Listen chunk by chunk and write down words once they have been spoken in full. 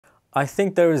I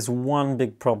think there is one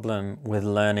big problem with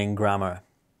learning grammar.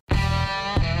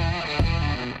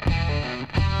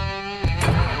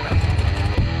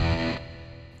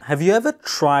 Have you ever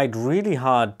tried really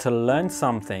hard to learn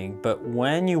something, but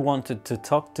when you wanted to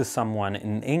talk to someone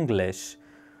in English,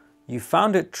 you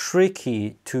found it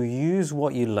tricky to use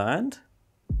what you learned?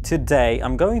 Today,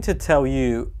 I'm going to tell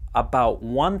you about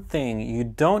one thing you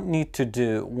don't need to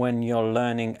do when you're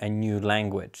learning a new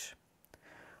language.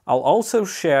 I'll also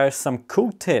share some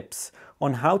cool tips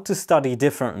on how to study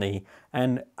differently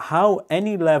and how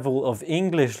any level of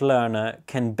English learner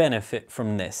can benefit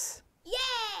from this. Yay!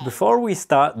 Before we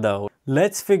start though,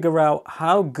 let's figure out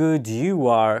how good you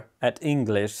are at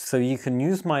English so you can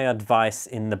use my advice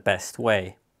in the best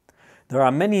way. There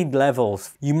are many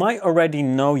levels. You might already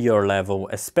know your level,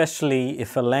 especially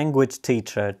if a language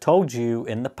teacher told you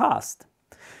in the past.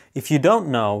 If you don't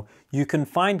know, you can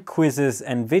find quizzes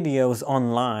and videos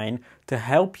online to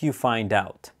help you find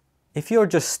out. If you're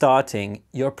just starting,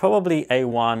 you're probably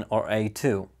A1 or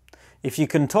A2. If you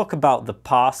can talk about the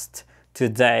past,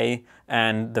 today,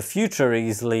 and the future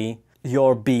easily,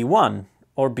 you're B1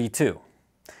 or B2.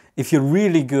 If you're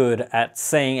really good at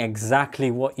saying exactly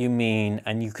what you mean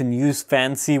and you can use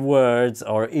fancy words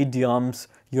or idioms,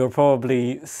 you're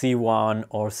probably C1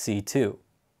 or C2.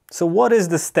 So what is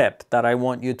the step that I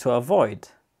want you to avoid?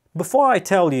 Before I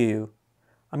tell you,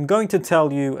 I'm going to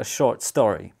tell you a short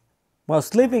story.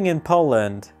 Whilst living in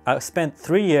Poland, I spent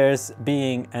 3 years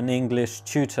being an English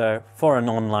tutor for an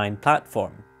online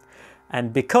platform.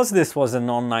 And because this was an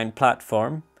online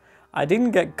platform, I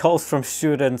didn't get calls from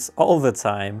students all the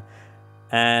time,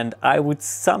 and I would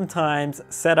sometimes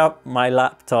set up my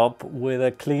laptop with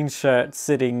a clean shirt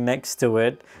sitting next to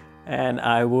it, and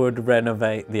I would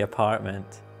renovate the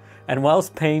apartment. And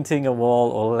whilst painting a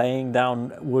wall or laying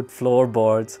down wood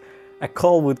floorboards, a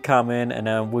call would come in and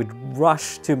I would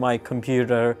rush to my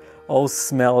computer, all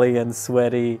smelly and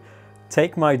sweaty,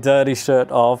 take my dirty shirt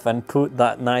off and put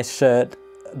that nice shirt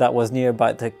that was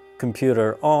nearby the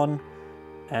computer on,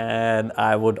 and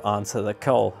I would answer the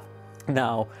call.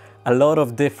 Now, a lot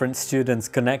of different students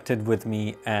connected with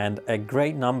me and a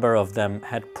great number of them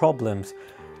had problems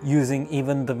using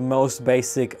even the most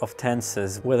basic of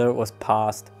tenses, whether it was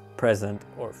past, present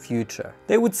or future.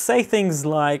 They would say things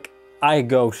like, I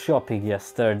go shopping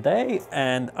yesterday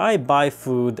and I buy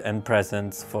food and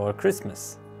presents for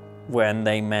Christmas, when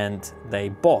they meant they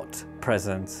bought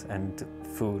presents and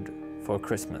food for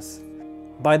Christmas.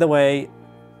 By the way,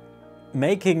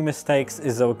 making mistakes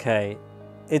is okay.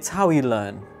 It's how you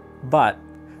learn. But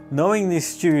knowing these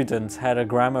students had a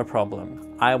grammar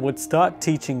problem, I would start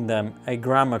teaching them a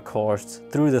grammar course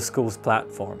through the school's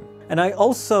platform. And I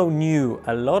also knew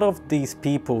a lot of these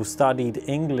people studied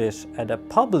English at a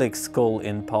public school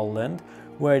in Poland,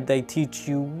 where they teach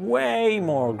you way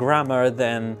more grammar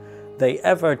than they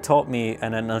ever taught me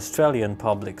in an Australian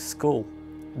public school.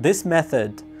 This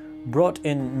method brought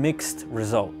in mixed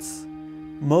results.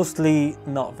 Mostly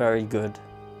not very good.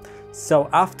 So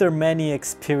after many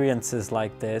experiences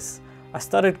like this, I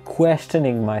started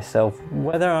questioning myself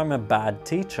whether I'm a bad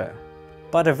teacher.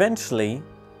 But eventually,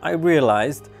 I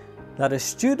realized that a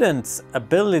student's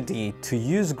ability to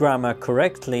use grammar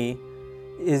correctly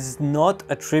is not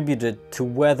attributed to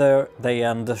whether they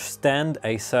understand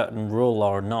a certain rule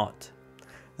or not.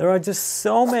 There are just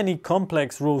so many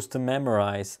complex rules to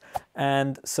memorize,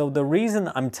 and so the reason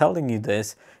I'm telling you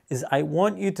this is I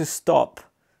want you to stop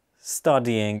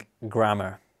studying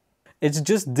grammar. It's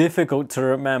just difficult to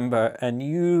remember and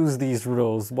use these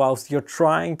rules whilst you're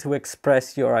trying to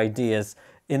express your ideas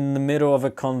in the middle of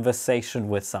a conversation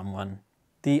with someone.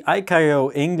 The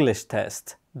ICAO English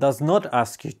test does not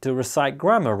ask you to recite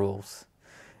grammar rules.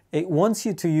 It wants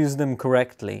you to use them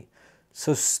correctly.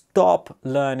 So stop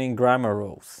learning grammar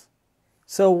rules.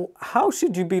 So how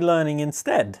should you be learning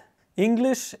instead?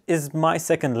 English is my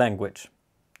second language.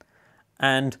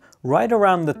 And right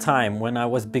around the time when I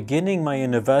was beginning my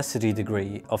university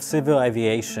degree of civil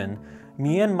aviation,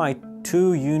 me and my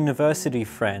 2 university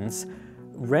friends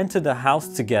rented a house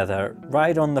together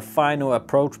right on the final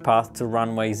approach path to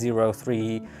runway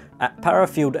 03 at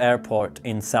Parafield Airport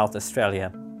in South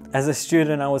Australia. As a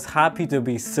student, I was happy to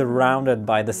be surrounded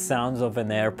by the sounds of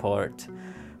an airport,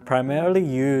 primarily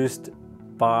used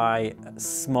by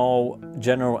small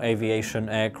general aviation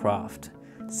aircraft.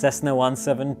 Cessna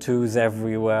 172s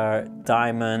everywhere,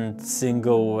 Diamond,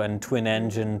 single and twin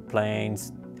engine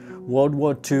planes, World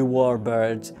War II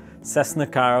warbirds, Cessna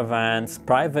caravans,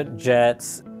 private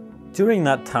jets. During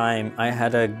that time, I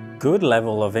had a good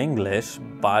level of English,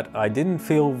 but I didn't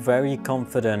feel very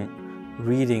confident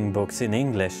reading books in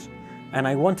English, and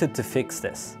I wanted to fix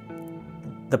this.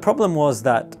 The problem was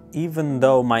that even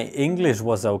though my English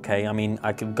was okay, I mean,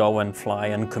 I could go and fly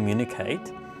and communicate,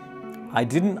 I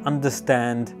didn't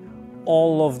understand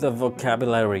all of the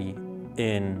vocabulary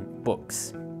in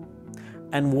books.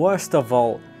 And worst of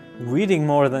all, reading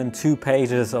more than 2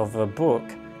 pages of a book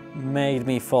made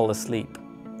me fall asleep.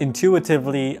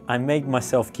 Intuitively, I made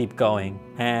myself keep going.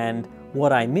 And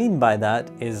what I mean by that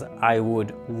is I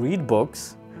would read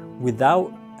books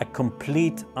without a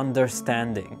complete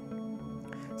understanding.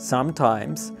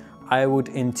 Sometimes I would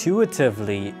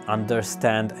intuitively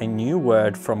understand a new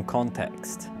word from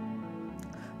context.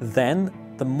 Then,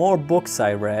 the more books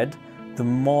I read, the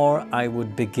more I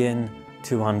would begin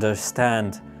to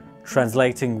understand,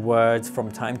 translating words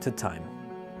from time to time.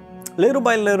 Little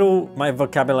by little, my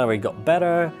vocabulary got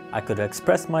better, I could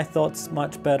express my thoughts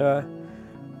much better.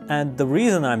 And the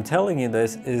reason I'm telling you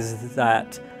this is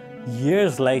that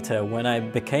years later, when I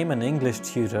became an English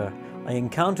tutor, I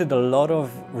encountered a lot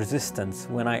of resistance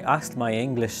when I asked my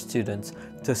English students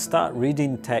to start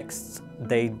reading texts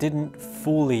they didn't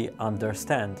fully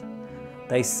understand.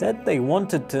 They said they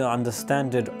wanted to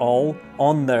understand it all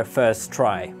on their first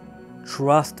try.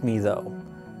 Trust me though.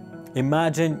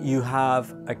 Imagine you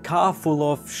have a car full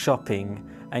of shopping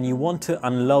and you want to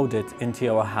unload it into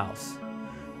your house.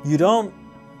 You don't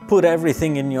put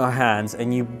everything in your hands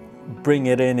and you bring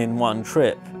it in one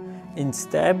trip.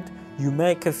 Instead, you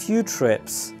make a few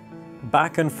trips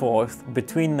back and forth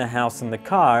between the house and the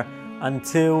car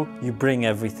until you bring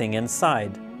everything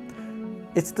inside.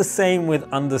 It's the same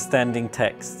with understanding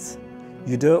texts.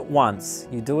 You do it once,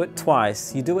 you do it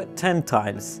twice, you do it 10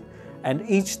 times, and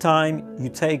each time you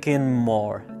take in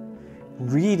more.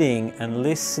 Reading and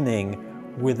listening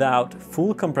without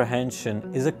full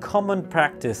comprehension is a common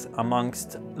practice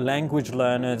amongst language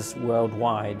learners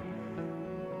worldwide.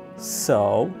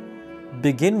 So,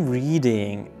 begin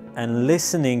reading and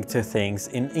listening to things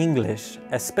in English,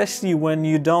 especially when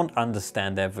you don't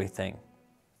understand everything.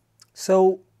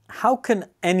 So, how can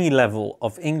any level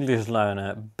of English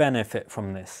learner benefit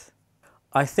from this?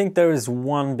 I think there is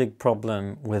one big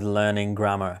problem with learning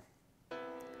grammar.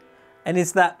 And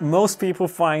it's that most people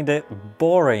find it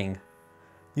boring.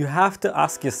 You have to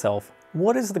ask yourself,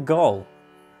 what is the goal?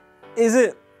 Is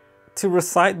it to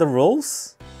recite the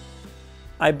rules?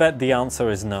 I bet the answer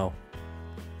is no.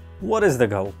 What is the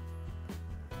goal?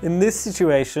 In this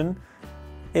situation,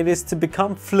 it is to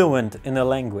become fluent in a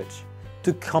language,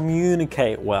 to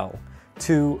communicate well,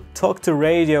 to talk to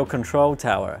radio control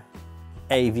tower,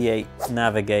 aviate,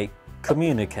 navigate,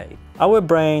 communicate. Our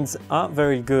brains aren't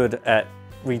very good at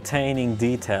retaining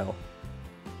detail.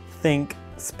 Think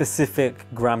specific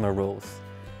grammar rules,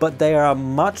 but they are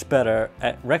much better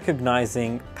at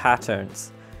recognizing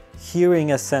patterns,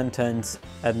 hearing a sentence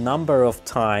a number of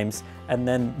times and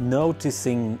then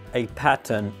noticing a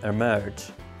pattern emerge.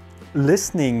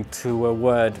 Listening to a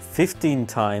word 15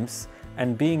 times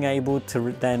and being able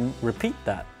to then repeat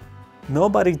that.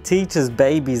 Nobody teaches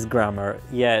babies grammar,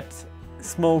 yet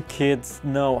small kids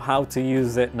know how to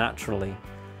use it naturally.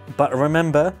 But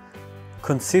remember,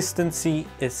 consistency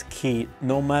is key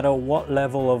no matter what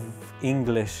level of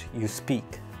English you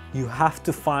speak. You have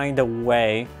to find a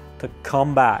way to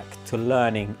come back to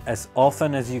learning as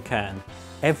often as you can,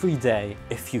 every day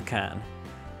if you can.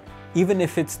 Even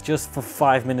if it's just for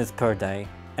 5 minutes per day.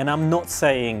 And I'm not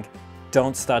saying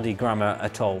don't study grammar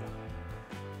at all.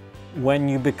 When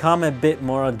you become a bit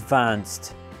more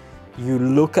advanced, you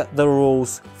look at the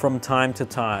rules from time to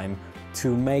time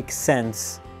to make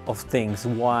sense of things,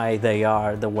 why they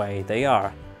are the way they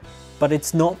are. But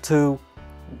it's not to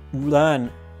learn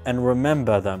and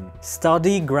remember them.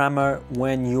 Study grammar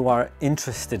when you are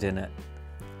interested in it.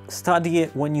 Study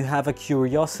it when you have a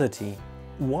curiosity.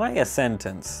 Why a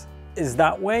sentence is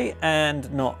that way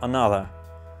and not another?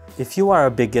 If you are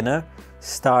a beginner,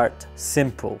 start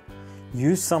simple.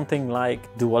 Use something like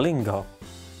Duolingo.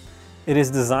 It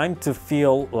is designed to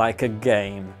feel like a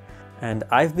game. And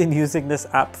I've been using this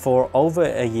app for over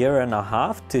a year and a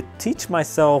half to teach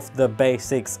myself the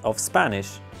basics of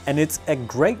Spanish. And it's a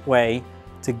great way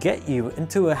to get you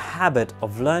into a habit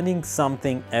of learning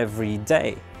something every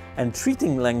day and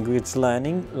treating language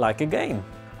learning like a game.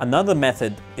 Another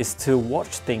method is to watch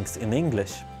things in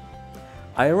English.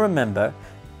 I remember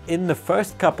in the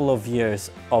first couple of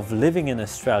years of living in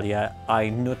Australia, I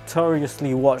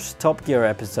notoriously watched Top Gear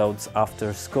episodes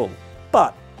after school.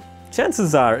 But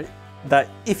chances are that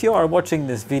if you are watching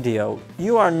this video,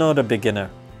 you are not a beginner.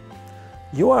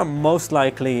 You are most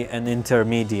likely an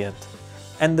intermediate.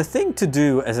 And the thing to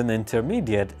do as an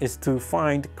intermediate is to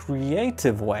find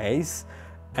creative ways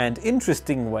and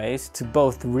interesting ways to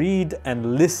both read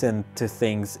and listen to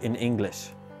things in English.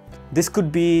 This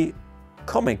could be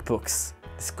Comic books.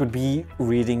 This could be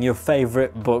reading your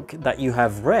favorite book that you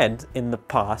have read in the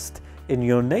past in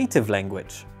your native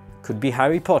language. Could be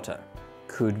Harry Potter.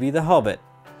 Could be The Hobbit.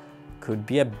 Could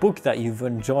be a book that you've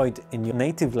enjoyed in your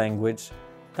native language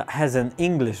that has an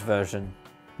English version.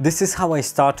 This is how I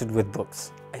started with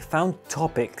books. I found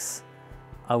topics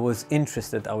I was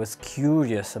interested, I was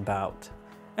curious about,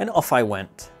 and off I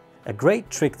went. A great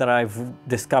trick that I've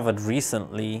discovered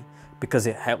recently, because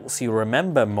it helps you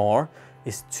remember more,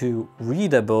 is to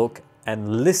read a book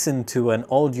and listen to an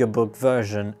audiobook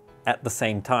version at the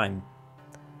same time.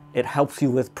 It helps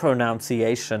you with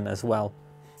pronunciation as well.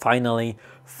 Finally,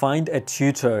 find a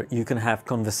tutor you can have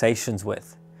conversations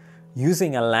with.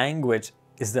 Using a language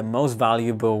is the most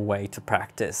valuable way to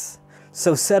practice.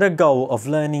 So set a goal of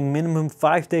learning minimum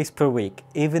 5 days per week,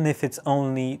 even if it's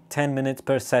only 10 minutes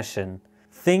per session.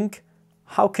 Think,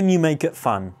 how can you make it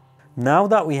fun? Now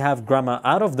that we have grammar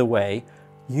out of the way,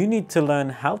 you need to learn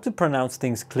how to pronounce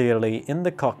things clearly in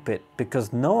the cockpit,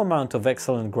 because no amount of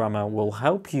excellent grammar will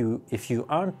help you if you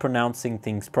aren't pronouncing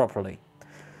things properly.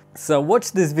 So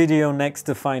watch this video next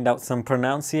to find out some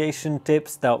pronunciation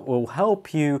tips that will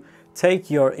help you take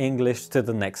your English to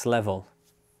the next level.